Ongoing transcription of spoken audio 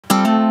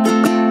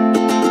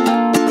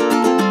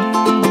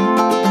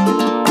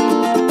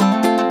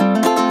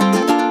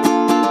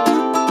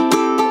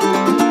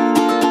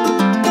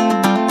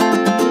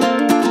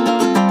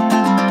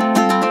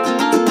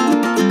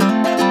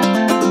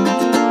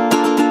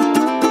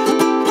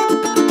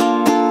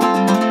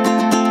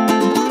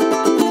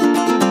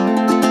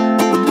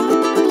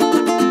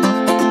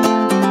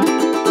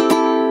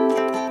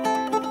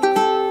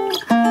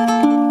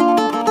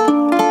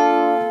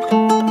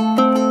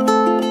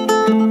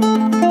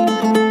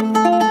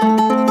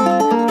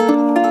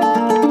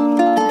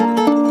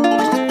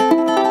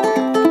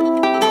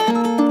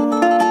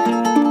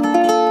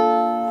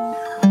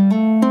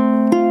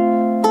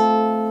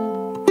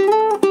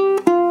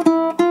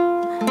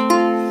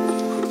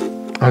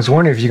was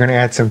wondering if you're going to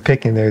add some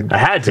picking there. I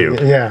had to.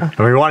 Yeah.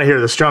 I mean, we want to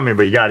hear the strumming,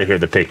 but you got to hear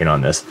the picking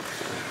on this.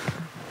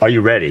 Are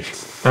you ready?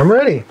 I'm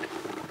ready.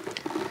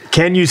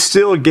 Can you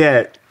still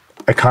get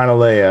a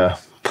Kanile'a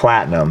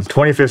Platinum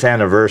 25th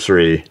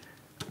anniversary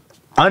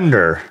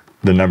under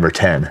the number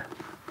 10?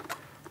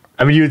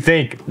 I mean, you would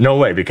think, no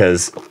way,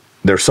 because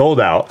they're sold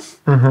out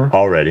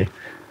already.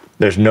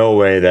 There's no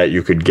way that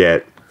you could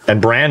get,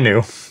 and brand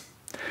new,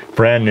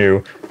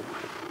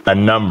 a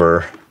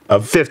number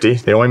of 50.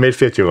 They only made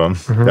 50 of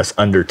them. That's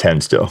under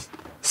 10 still.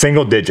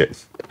 Single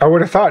digit. I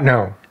would have thought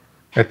no.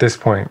 At this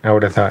point, I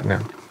would have thought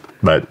no.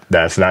 But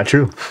that's not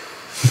true.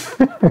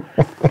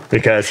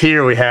 Because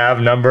here we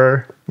have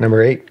number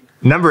 8.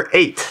 Number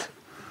 8.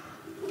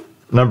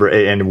 Number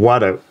 8, and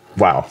what a,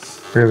 wow.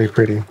 Really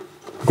pretty.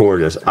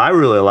 Gorgeous. I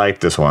really like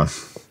this one.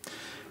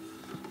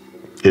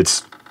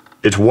 It's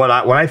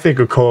what when I think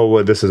of koa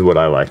wood, this is what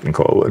I like in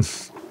koa wood.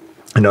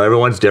 I know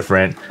everyone's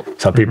different.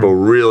 Some people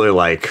really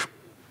like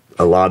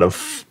a lot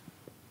of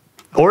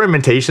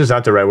ornamentation is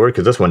not the right word,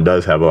 because this one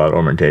does have a lot of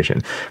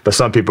ornamentation. But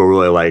some people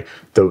really like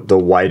the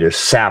whitish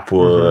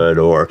sapwood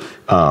or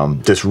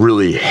this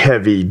really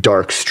heavy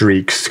dark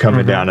streaks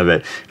coming down of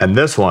it. And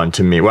this one,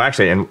 to me, well,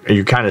 actually, and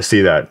you kind of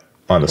see that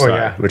on the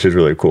side, which is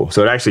really cool.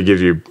 So it actually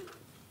gives you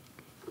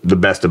the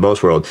best of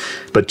both worlds.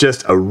 But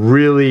just a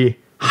really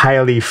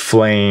highly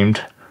flamed,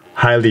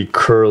 highly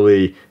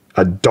curly,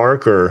 a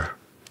darker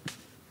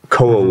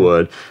koa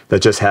wood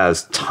that just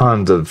has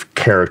tons of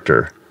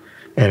character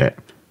in it,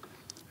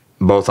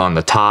 both on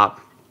the top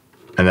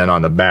and then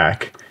on the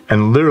back.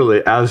 And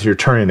literally, as you're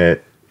turning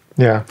it,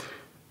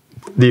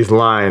 these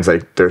lines,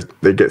 like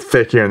they get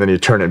thick here, and then you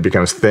turn it, it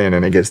becomes thin,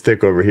 and it gets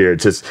thick over here.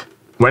 It's just,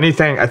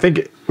 anything, I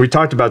think we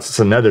talked about this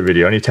in another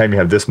video, anytime you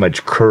have this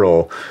much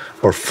curl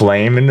or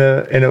flame in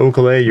the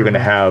ukulele, you're gonna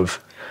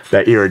have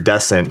that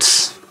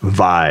iridescence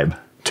vibe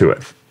to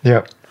it.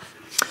 Yep.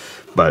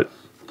 But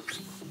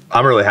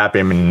I'm really happy.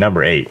 I mean,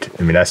 number 8.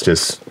 I mean, that's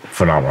just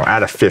phenomenal.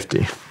 Out of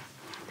 50.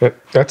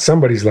 That's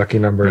somebody's lucky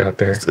number out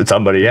there. It's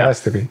somebody, yeah. It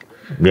has to be.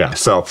 Yeah.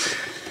 So,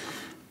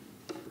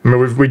 I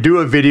mean, we do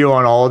a video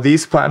on all of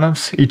these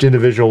platinums, each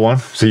individual one,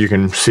 so you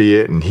can see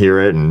it and hear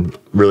it and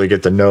really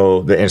get to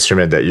know the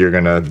instrument that you're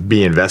gonna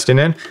be investing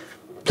in.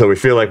 So we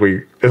feel like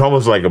it's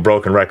almost like a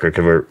broken record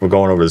because we're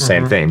going over the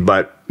same thing.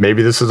 But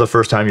maybe this is the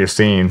first time you've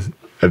seen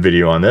a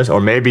video on this,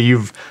 or maybe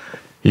you've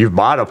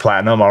bought a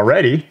platinum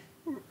already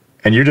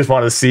and you just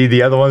want to see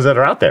the other ones that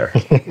are out there.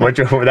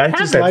 That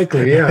Just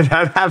likely, yeah.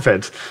 That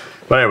happens.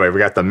 But anyway, we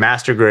got the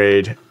master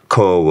grade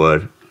koa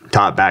wood,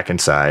 top, back, and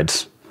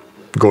sides.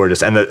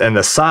 Gorgeous. And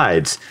the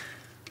sides,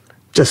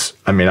 just,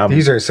 I mean,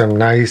 these are some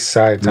nice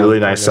sides. Really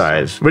nice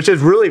sides. Which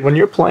is really, when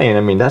you're playing,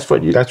 I mean, that's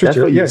what you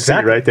see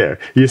exactly right there.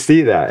 You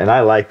see that, and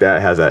I like that.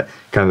 It has that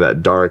kind of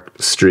that dark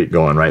streak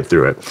going right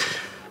through it.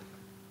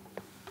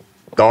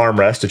 The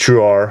armrest, a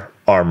true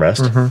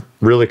armrest.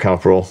 Really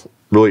comfortable,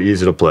 really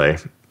easy to play.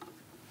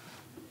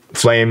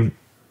 Flame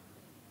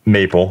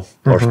maple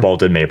or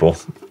spalted maple.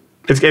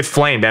 It's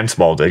flamed and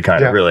spalted,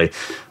 kind of, really.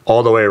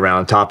 All the way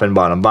around, top and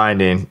bottom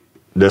binding.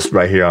 This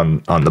right here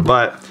on the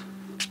butt,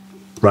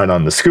 right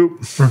on the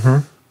scoop,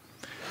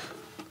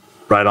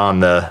 right on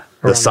the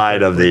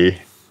side of the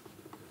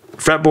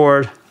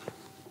fretboard,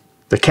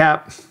 the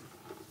cap,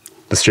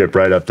 the strip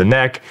right up the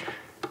neck,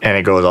 and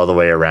it goes all the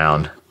way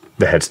around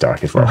the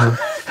headstock as well.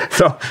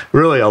 So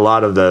really a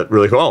lot of the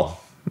really cool,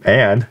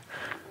 and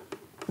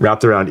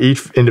wrapped around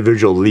each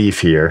individual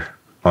leaf here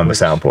on the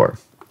sound port.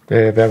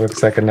 Yeah, that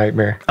looks like a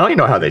nightmare. I don't even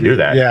know how they do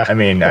that. Yeah. I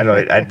mean, I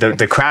know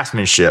the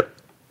craftsmanship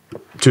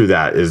to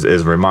that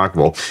is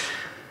remarkable.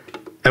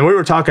 And we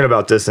were talking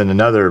about this in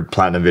another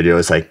platinum video.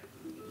 It's like,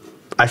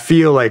 I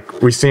feel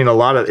like we've seen a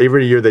lot of,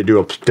 every year they do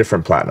a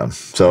different platinum.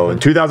 So in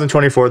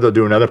 2024, they'll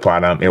do another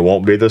platinum. It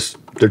won't be their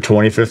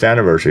 25th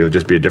anniversary. It'll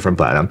just be a different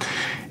platinum.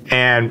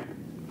 And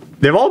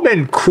they've all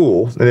been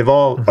cool, and they've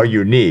all are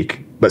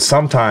unique, but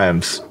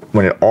sometimes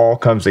when it all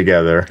comes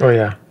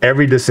together,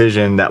 every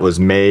decision that was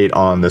made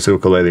on this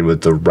ukulele was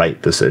the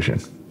right decision.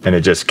 And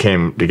it just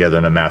came together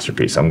in a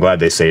masterpiece. I'm glad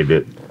they saved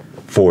it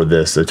for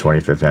this, the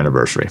 25th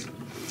anniversary.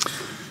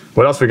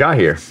 What else we got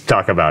here?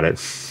 Talk about it.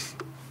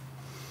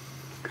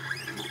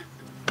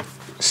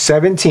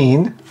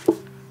 17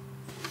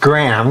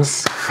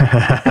 grams.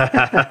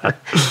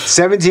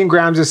 17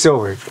 grams of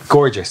silver.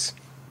 Gorgeous.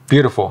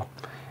 Beautiful.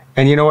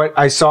 And you know what?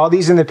 I saw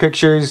these in the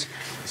pictures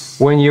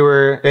when you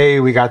were, hey,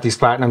 we got these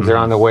platinums, they're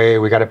on the way,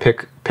 we got to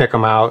pick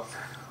them out.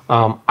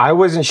 I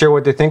wasn't sure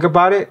what to think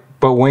about it,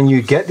 but when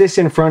you get this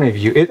in front of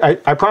you,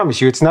 I promise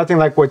you, it's nothing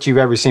like what you've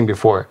ever seen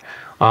before.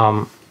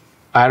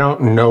 I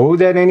don't know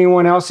that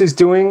anyone else is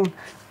doing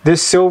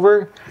this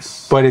silver,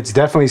 but it's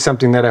definitely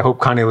something that I hope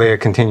Kanile'a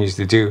continues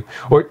to do.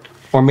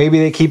 Or maybe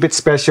they keep it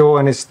special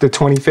and it's the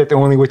 25th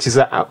only, which is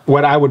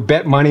what I would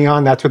bet money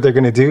on. That's what they're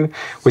going to do,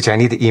 which I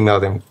need to email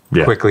them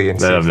quickly and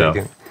see if they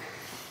can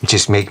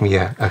just make me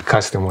a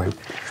custom one.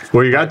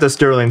 Well, you got the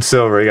sterling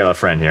silver. You got a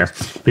friend here.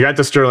 You got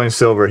the sterling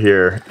silver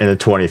here in the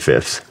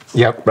 25th.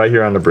 Yep. Right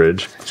here on the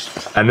bridge.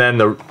 And then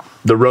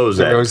the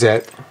rosette. The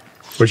rosette.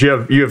 Which you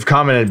have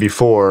commented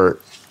before,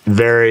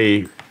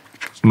 very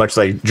much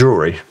like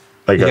jewelry,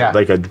 like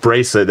a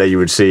bracelet that you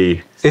would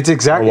see. It's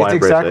exactly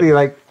bracelet.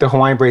 like the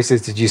Hawaiian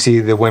bracelets that you see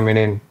the women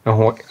in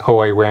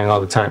Hawaii wearing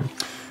all the time.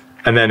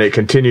 And then it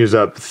continues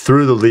up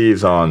through the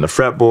leaves on the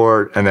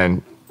fretboard, and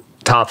then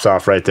tops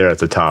off right there at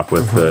the top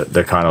with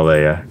the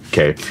Kanile'a.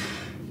 Okay,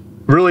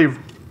 really,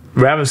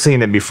 we haven't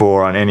seen it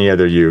before on any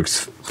other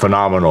ukes.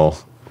 Phenomenal.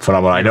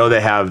 I know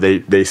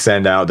they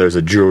send out. There's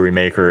a jewelry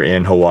maker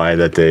in Hawaii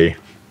that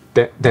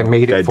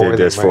made it for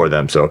them. For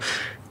them. So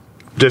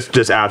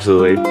just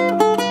absolutely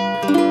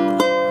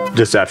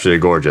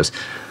gorgeous.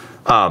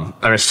 I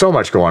mean, so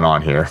much going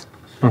on here.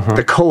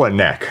 The koa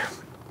neck.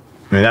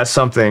 I mean, that's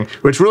something.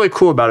 What's really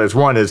cool about it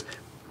is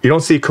you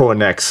don't see koa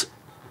necks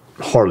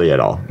hardly at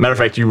all. Matter of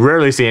fact, you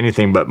rarely see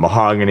anything but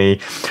mahogany,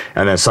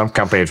 and then some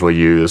companies will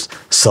use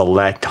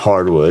select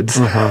hardwoods.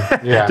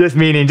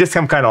 just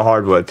some kind of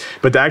hardwood.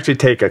 But to actually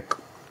take a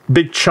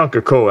big chunk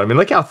of koa, I mean,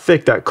 look how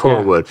thick that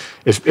koa wood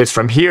is. It's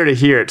from here to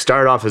here. It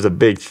started off as a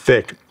big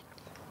thick,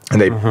 and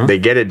they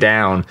get it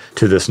down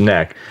to this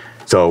neck.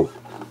 So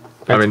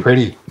that's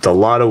pretty. It's a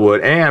lot of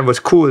wood. And what's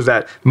cool is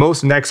that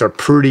most necks are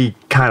pretty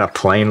kind of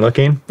plain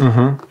looking.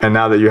 And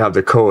now that you have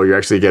the koa, you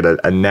actually get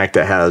a neck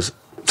that has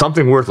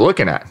something worth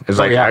looking at. It's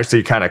like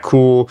actually kind of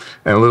cool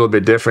and a little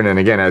bit different. And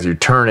again, as you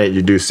turn it,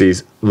 you do see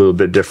a little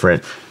bit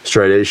different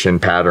striation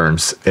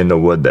patterns in the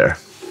wood there.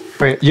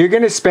 But you're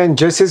going to spend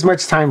just as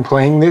much time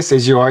playing this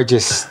as you are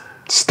just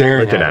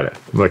staring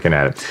looking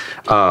at it.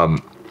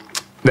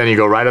 Then you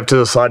go right up to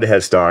the slide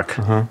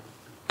headstock.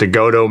 The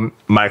Goto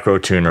micro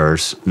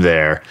tuners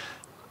there.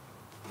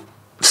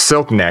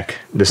 Silk neck,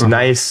 this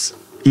nice,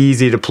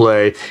 easy to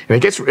play,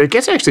 and it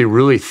gets actually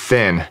really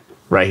thin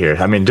right here.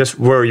 I mean, just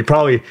where you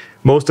probably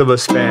most of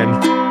us spend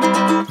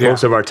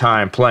most of our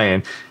time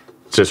playing,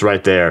 it's just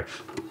right there.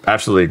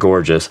 Absolutely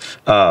gorgeous.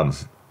 I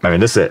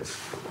mean, this is it.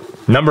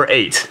 Number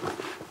 8,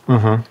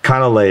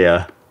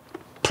 Kanile'a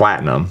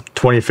Platinum,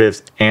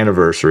 25th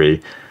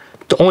anniversary.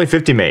 It's only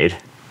 50 made,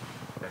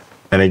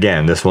 and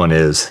again, this one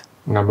is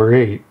number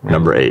 8.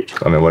 Number 8.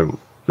 I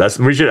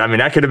mean,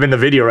 that could have been the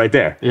video right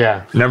there.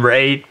 Yeah. Number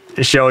 8,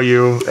 show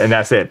you, and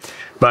that's it.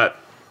 But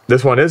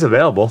this one is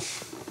available.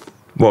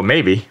 Well,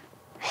 maybe.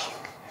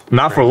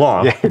 Not for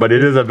long, but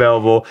it is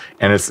available,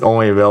 and it's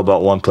only available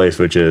at one place,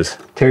 which is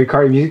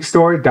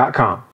TerryCarterMusicStore.com.